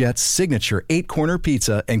 try Jet's signature 8-corner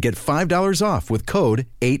pizza and get $5 off with code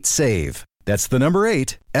 8SAVE. That's the number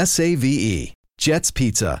 8, S-A-V-E. Jet's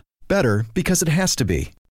Pizza. Better because it has to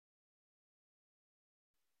be.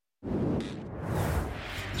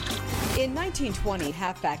 In 1920,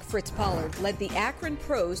 halfback Fritz Pollard led the Akron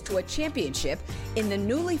Pros to a championship in the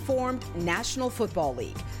newly formed National Football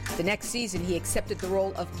League. The next season, he accepted the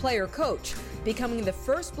role of player-coach, becoming the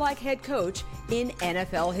first black head coach in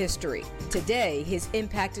NFL history. Today, his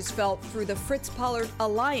impact is felt through the Fritz Pollard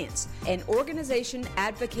Alliance, an organization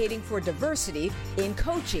advocating for diversity in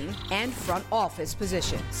coaching and front office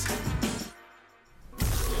positions.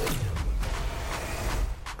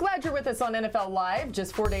 Glad you're with us on NFL Live,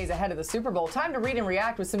 just 4 days ahead of the Super Bowl. Time to read and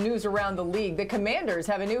react with some news around the league. The Commanders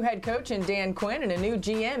have a new head coach in Dan Quinn and a new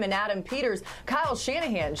GM in Adam Peters. Kyle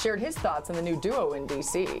Shanahan shared his thoughts on the new duo in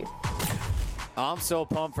D.C. I'm so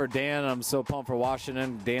pumped for Dan. I'm so pumped for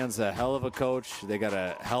Washington. Dan's a hell of a coach. They got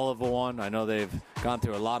a hell of a one. I know they've gone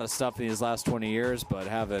through a lot of stuff in these last 20 years, but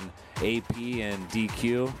having AP and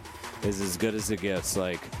DQ is as good as it gets.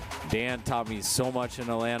 Like, Dan taught me so much in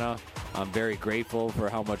Atlanta. I'm very grateful for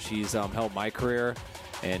how much he's helped my career.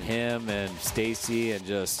 and him and Stacy and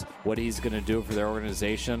just what he's going to do for their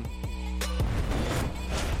organization.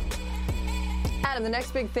 Adam, the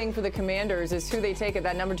next big thing for the Commanders is who they take at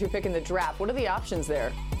that number 2 pick in the draft. What are the options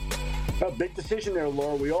there? A big decision there,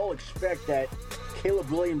 Laura. We all expect that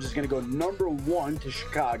Caleb Williams is going to go number 1 to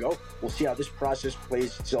Chicago. We'll see how this process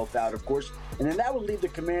plays itself out, of course. And then that would leave the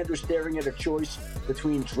Commanders staring at a choice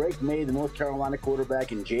between Drake May, the North Carolina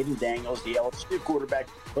quarterback, and Jaden Daniels, the LSU quarterback.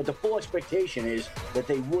 But the full expectation is that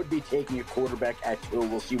they would be taking a quarterback at 2.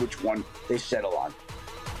 We'll see which one they settle on.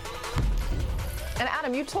 And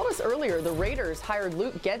Adam, you told us earlier the Raiders hired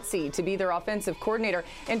Luke Getsy to be their offensive coordinator.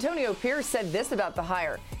 Antonio Pierce said this about the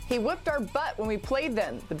hire. He whipped our butt when we played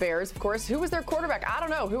them. The Bears, of course. Who was their quarterback? I don't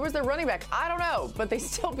know. Who was their running back? I don't know. But they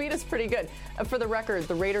still beat us pretty good. For the record,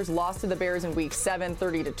 the Raiders lost to the Bears in Week 7,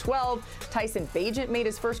 30-12. Tyson Bagent made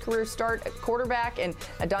his first career start at quarterback, and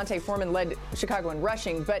Dante Foreman led Chicago in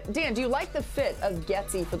rushing. But, Dan, do you like the fit of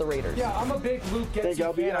Getsy for the Raiders? Yeah, I'm a big Luke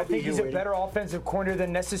Getsy fan. I think he's a better offensive coordinator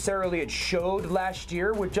than necessarily it showed last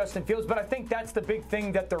year with Justin Fields. But I think that's the big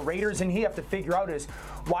thing that the Raiders and he have to figure out is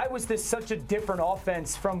why was this such a different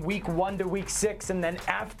offense from Week 1 to Week 6 and then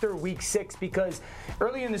after Week 6? Because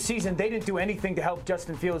early in the season, they didn't do anything to help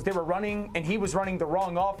Justin Fields. They were running, and he was running the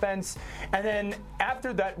wrong offense. And then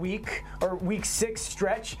after that week, or Week 6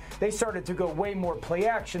 stretch, they started to go way more play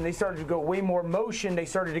action. They started to go way more motion. They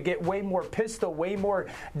started to get way more pistol, way more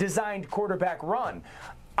designed quarterback run.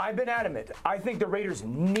 I've been adamant. I think the Raiders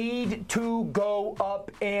need to go up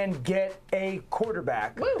and get a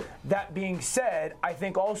quarterback. Woo. That being said, I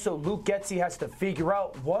think also Luke Getsy has to figure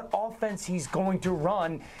out what offense he's going to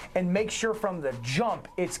run and make sure from the jump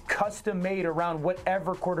it's custom made around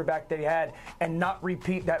whatever quarterback they had and not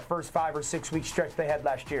repeat that first 5 or 6 week stretch they had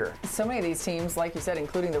last year. So many of these teams, like you said,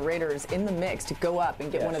 including the Raiders, in the mix to go up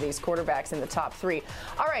and get one of these quarterbacks in the top 3.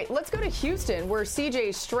 All right, let's go to Houston, where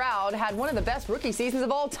C.J. Stroud had one of the best rookie seasons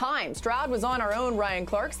of all time. Stroud was on our own Ryan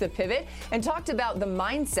Clark's The Pivot and talked about the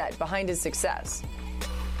mindset behind his success.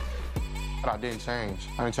 I didn't change.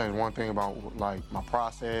 I didn't change one thing about like my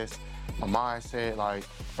process, my mindset. Like,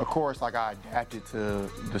 of course, like I adapted to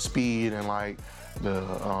the speed and like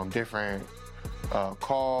the different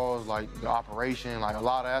calls, like the operation. Like a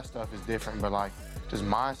lot of that stuff is different, but like just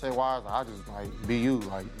mindset-wise, I just like be you.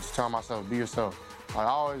 Like just tell myself, be yourself. I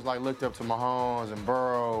always like looked up to Mahomes and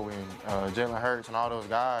Burrow and Jalen Hurts and all those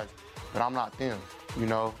guys, but I'm not them. You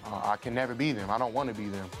know, I can never be them. I don't want to be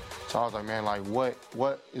them. So I was like, man, like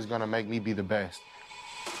what is gonna make me be the best?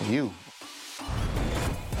 You.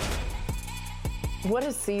 What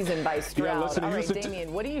a season by Stroud. All right,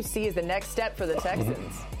 Damian, what do you see as the next step for the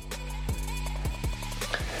Texans?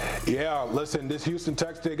 Yeah, listen, this Houston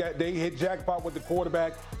Texans, they hit jackpot with the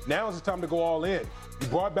quarterback. Now is the time to go all in. You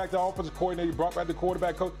brought back the offensive coordinator, you brought back the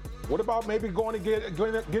quarterback coach. What about maybe going and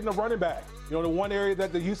getting a running back? You know, the one area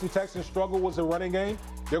that the Houston Texans struggled was the running game.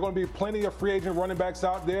 There are going to be plenty of free agent running backs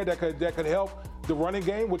out there that could help the running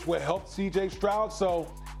game, which will help C.J. Stroud.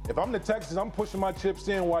 So if I'm the Texans, I'm pushing my chips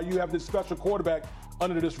in while you have this special quarterback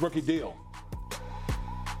under this rookie deal.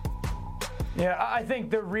 Yeah, I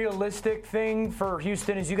think the realistic thing for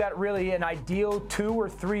Houston is you got really an ideal 2 or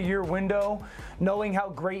 3 year window, knowing how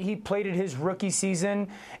great he played at his rookie season,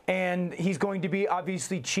 and he's going to be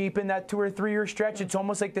obviously cheap in that 2 or 3 year stretch. It's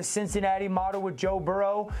almost like the Cincinnati model with Joe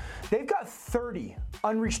Burrow. They've got 30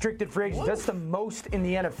 unrestricted free agents. That's the most in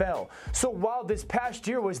the NFL. So while this past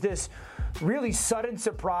year was this really sudden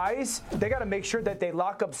surprise, they got to make sure that they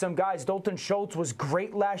lock up some guys. Dalton Schultz was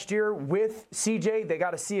great last year with CJ. They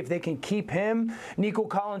got to see if they can keep him. Nico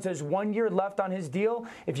Collins has 1 year left on his deal.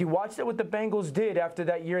 If you watched it, what the Bengals did after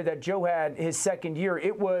that year that Joe had his second year,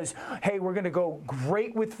 it was, hey, we're going to go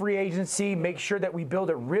great with free agency, make sure that we build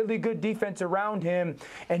a really good defense around him,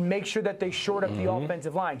 and make sure that they short up the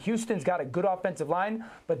offensive line. Houston's got a good offensive line,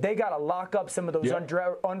 but they got to lock up some of those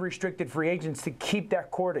unrestricted free agents to keep that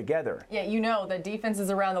core together. Yeah, you know the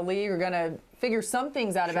defenses around the league are going to figure some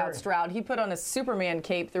things out about Stroud. He put on a Superman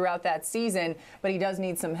cape throughout that season, but he does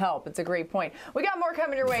need some help. It's a great point. We got more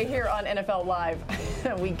coming your way here on NFL Live.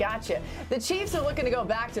 We got you. The Chiefs are looking to go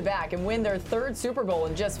back-to-back and win their 3rd Super Bowl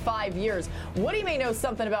in just 5 years. Woody may know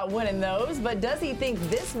something about winning those, but does he think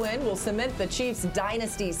this win will cement the Chiefs'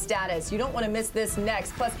 dynasty status? You don't want to miss this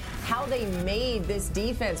next, plus how they made this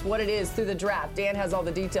defense what it is through the draft. Dan has all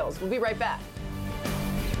the details. We'll be right back.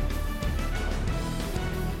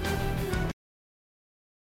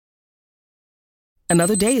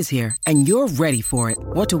 Another day is here, and you're ready for it.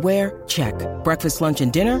 What to wear? Check. Breakfast, lunch,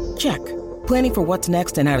 and dinner? Check. Planning for what's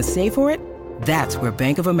next and how to save for it? That's where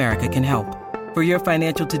Bank of America can help. For your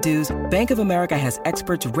financial to-dos, Bank of America has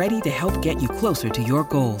experts ready to help get you closer to your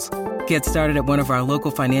goals. Get started at one of our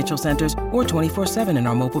local financial centers or 24/7 in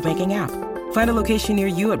our mobile banking app. Find a location near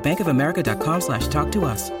you at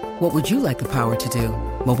bankofamerica.com/talktous. What would you like the power to do?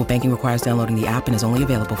 Mobile banking requires downloading the app and is only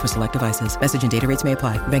available for select devices. Message and data rates may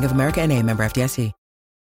apply. Bank of America N.A., member FDIC.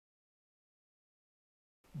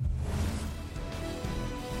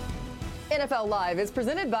 NFL Live is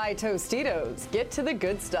presented by Tostitos. Get to the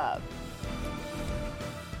good stuff.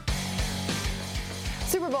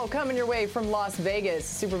 Super Bowl coming your way from Las Vegas.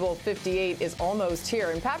 Super Bowl 58 is almost here,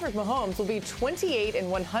 and Patrick Mahomes will be 28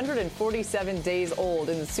 and 147 days old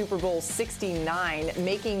in the Super Bowl 69,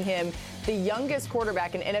 making him the youngest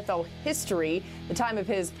quarterback in NFL history, the time of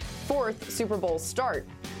his 4th Super Bowl start.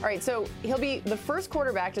 All right, so he'll be the first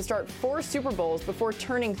quarterback to start 4 Super Bowls before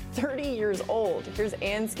turning 30 years old. Here's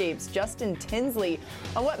Anscape's Justin Tinsley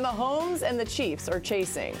on what Mahomes and the Chiefs are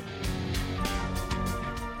chasing.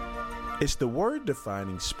 It's the word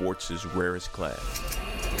defining sports' rarest class.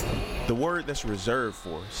 The word that's reserved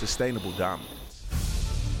for sustainable dominance.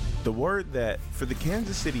 The word that, for the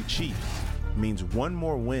Kansas City Chiefs, means one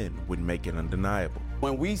more win would make it undeniable.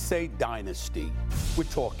 When we say dynasty, we're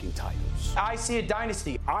talking titles. I see a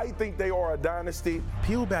dynasty. I think they are a dynasty.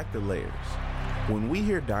 Peel back the layers. When we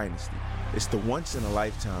hear dynasty, it's the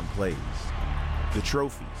once-in-a-lifetime plays, the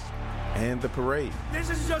trophies, and the parade. This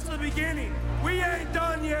is just the beginning. We ain't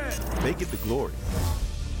done yet. They get the glory.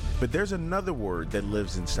 But there's another word that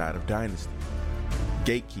lives inside of dynasty: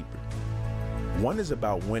 gatekeeper. One is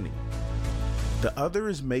about winning. The other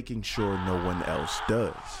is making sure no one else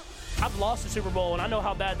does. I've lost the Super Bowl, and I know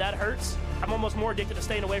how bad that hurts. I'm almost more addicted to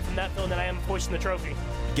staying away from that feeling than I am hoisting the trophy.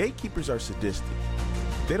 Gatekeepers are sadistic.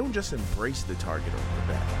 They don't just embrace the target on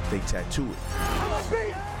their back, they tattoo it.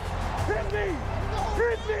 Hit me!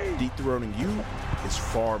 Hit me! Dethroning you is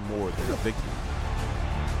far more than a victory.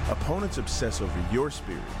 Opponents obsess over your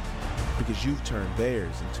spirit because you've turned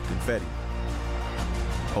theirs into confetti.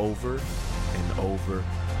 Over and over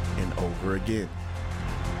and over again.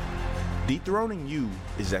 Dethroning you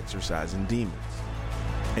is exercising demons,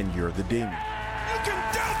 and you're the demon. You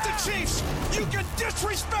can doubt the Chiefs! You can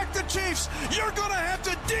disrespect the Chiefs! You're gonna have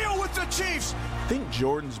to deal with the Chiefs! Think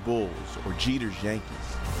Jordan's Bulls or Jeter's Yankees.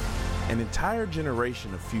 An entire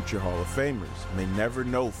generation of future Hall of Famers may never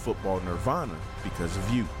know football nirvana because of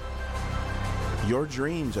you. Your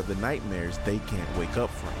dreams are the nightmares they can't wake up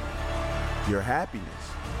from. Your happiness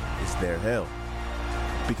is their hell.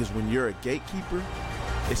 Because when you're a gatekeeper,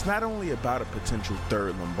 it's not only about a potential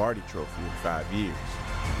 3rd Lombardi trophy in 5 years.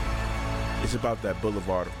 It's about that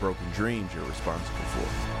boulevard of broken dreams you're responsible for.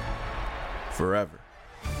 Forever.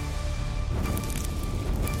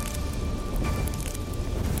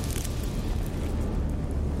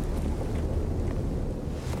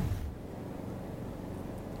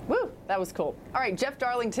 That was cool. All right, Jeff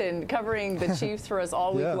Darlington covering the Chiefs for us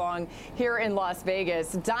all week long here in Las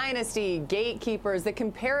Vegas. Dynasty, gatekeepers, the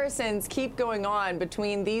comparisons keep going on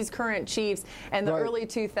between these current Chiefs and the early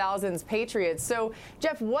 2000s Patriots. So,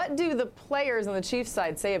 Jeff, what do the players on the Chiefs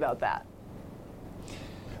side say about that?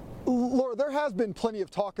 Laura, there has been plenty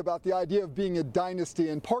of talk about the idea of being a dynasty,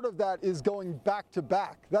 and part of that is going back to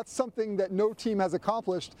back. That's something that no team has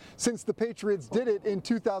accomplished since the Patriots did it in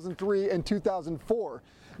 2003 and 2004.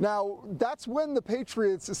 Now, that's when the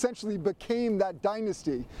Patriots essentially became that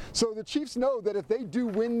dynasty. So the Chiefs know that if they do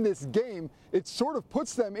win this game, it sort of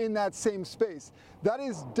puts them in that same space. That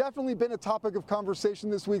has definitely been a topic of conversation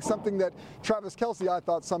this week, something that Travis Kelce, I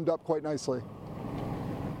thought, summed up quite nicely.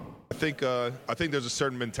 I think there's a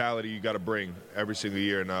certain mentality you got to bring every single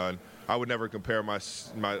year, and I would never compare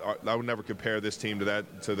I would never compare this team to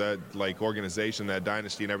that like organization, that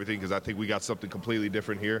dynasty, and everything, because I think we got something completely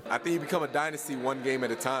different here. I think you become a dynasty one game at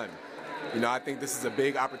a time. You know, I think this is a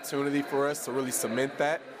big opportunity for us to really cement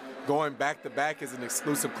that. Going back to back as an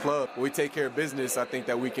exclusive club, when we take care of business, I think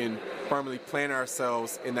that we can firmly plant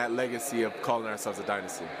ourselves in that legacy of calling ourselves a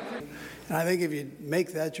dynasty. And I think if you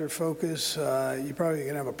make that your focus, you're probably going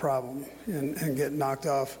to have a problem and get knocked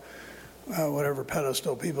off whatever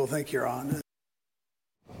pedestal people think you're on.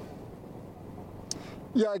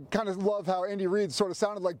 Yeah, I kind of love how Andy Reid sort of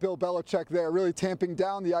sounded like Bill Belichick there, really tamping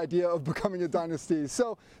down the idea of becoming a dynasty.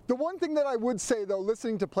 So the one thing that I would say, though,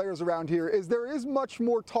 listening to players around here, is there is much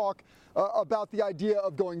more talk about the idea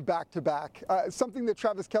of going back-to-back. Something that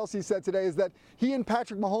Travis Kelce said today is that he and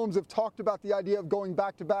Patrick Mahomes have talked about the idea of going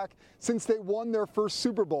back-to-back since they won their first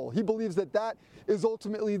Super Bowl. He believes that that is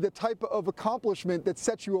ultimately the type of accomplishment that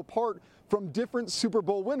sets you apart from different Super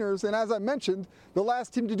Bowl winners. And as I mentioned, the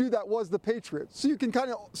last team to do that was the Patriots. So you can kind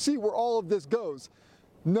of see where all of this goes.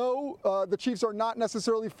 No, the Chiefs are not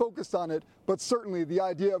necessarily focused on it, but certainly the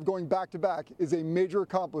idea of going back-to-back is a major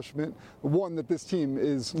accomplishment, one that this team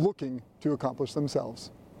is looking to accomplish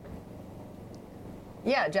themselves.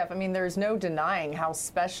 Yeah, Jeff, I mean, there's no denying how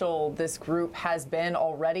special this group has been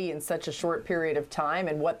already in such a short period of time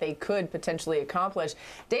and what they could potentially accomplish.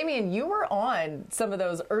 Damian, you were on some of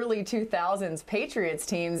those early 2000s Patriots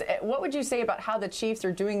teams. What would you say about how the Chiefs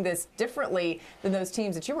are doing this differently than those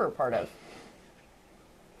teams that you were a part of?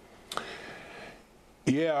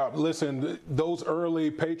 Yeah, listen, those early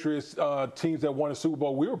Patriots teams that won the Super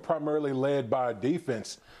Bowl, we were primarily led by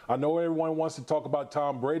defense. I know everyone wants to talk about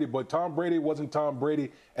Tom Brady, but Tom Brady wasn't Tom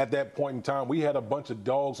Brady at that point in time. We had a bunch of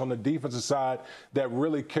dogs on the defensive side that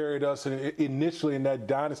really carried us initially in that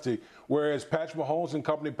dynasty, whereas Patrick Mahomes and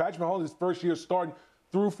company, Patrick Mahomes, his first year starting,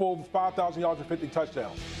 threw for 5,000 yards and 50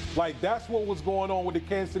 touchdowns. Like, that's what was going on with the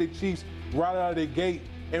Kansas City Chiefs right out of the gate.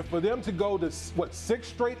 And for them to go to, 6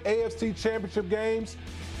 straight AFC championship games,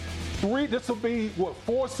 this will be,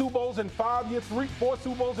 4 Super Bowls in 5 years, 4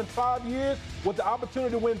 Super Bowls in 5 years, with the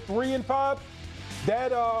opportunity to win 3 in 5.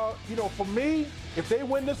 That, for me, if they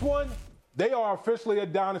win this one, they are officially a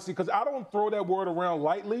dynasty, because I don't throw that word around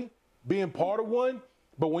lightly, being part of one.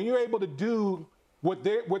 But when you're able to do what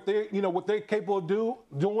they're capable of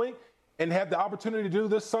doing and have the opportunity to do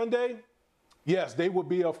this Sunday, yes, they would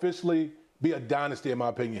be officially be a dynasty, in my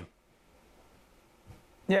opinion.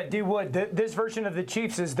 Yeah, D. Wood, this version of the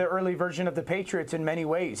Chiefs is the early version of the Patriots in many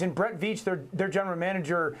ways. And Brett Veach, their general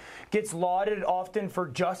manager, gets lauded often for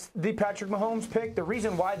just the Patrick Mahomes pick. The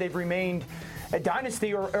reason why they've remained a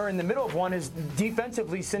dynasty or in the middle of one is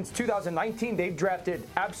defensively since 2019, they've drafted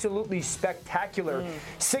absolutely spectacular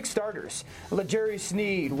 6 starters. L'Jarius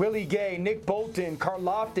Sneed, Willie Gay, Nick Bolton,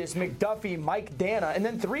 Karlaftis, McDuffie, Mike Dana, and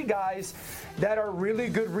then 3 guys that are really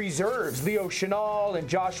good reserves, Leo Chenal and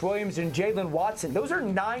Josh Williams and Jalen Watson. Those are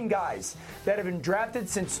 9 guys that have been drafted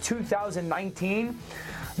since 2019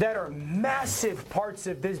 that are massive parts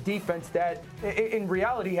of this defense that in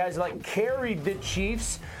reality has carried the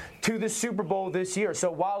Chiefs to the Super Bowl this year.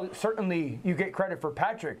 So while certainly you get credit for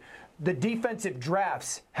Patrick, the defensive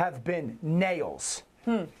drafts have been nails.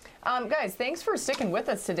 Guys, thanks for sticking with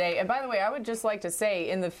us today. And by the way, I would just like to say,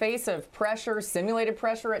 in the face of pressure, simulated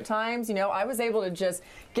pressure at times, I was able to just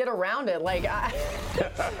get around it. The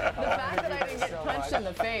fact that I didn't get punched in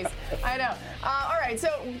the face. I know. All right, so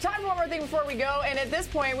time for one more thing before we go. And at this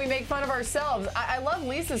point, we make fun of ourselves. I love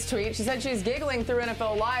Lisa's tweet. She said she's giggling through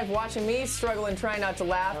NFL Live, watching me struggle and try not to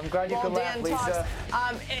laugh. I'm glad you could laugh, Lisa.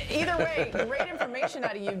 Either way, great information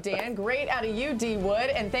out of you, Dan. Great out of you, D.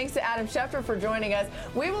 Wood. And thanks to Adam Schefter for joining us.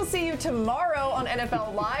 We will see you tomorrow on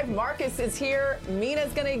NFL Live. Marcus is here.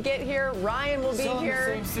 Mina's going to get here. Ryan will be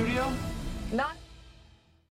here. Same studio? Not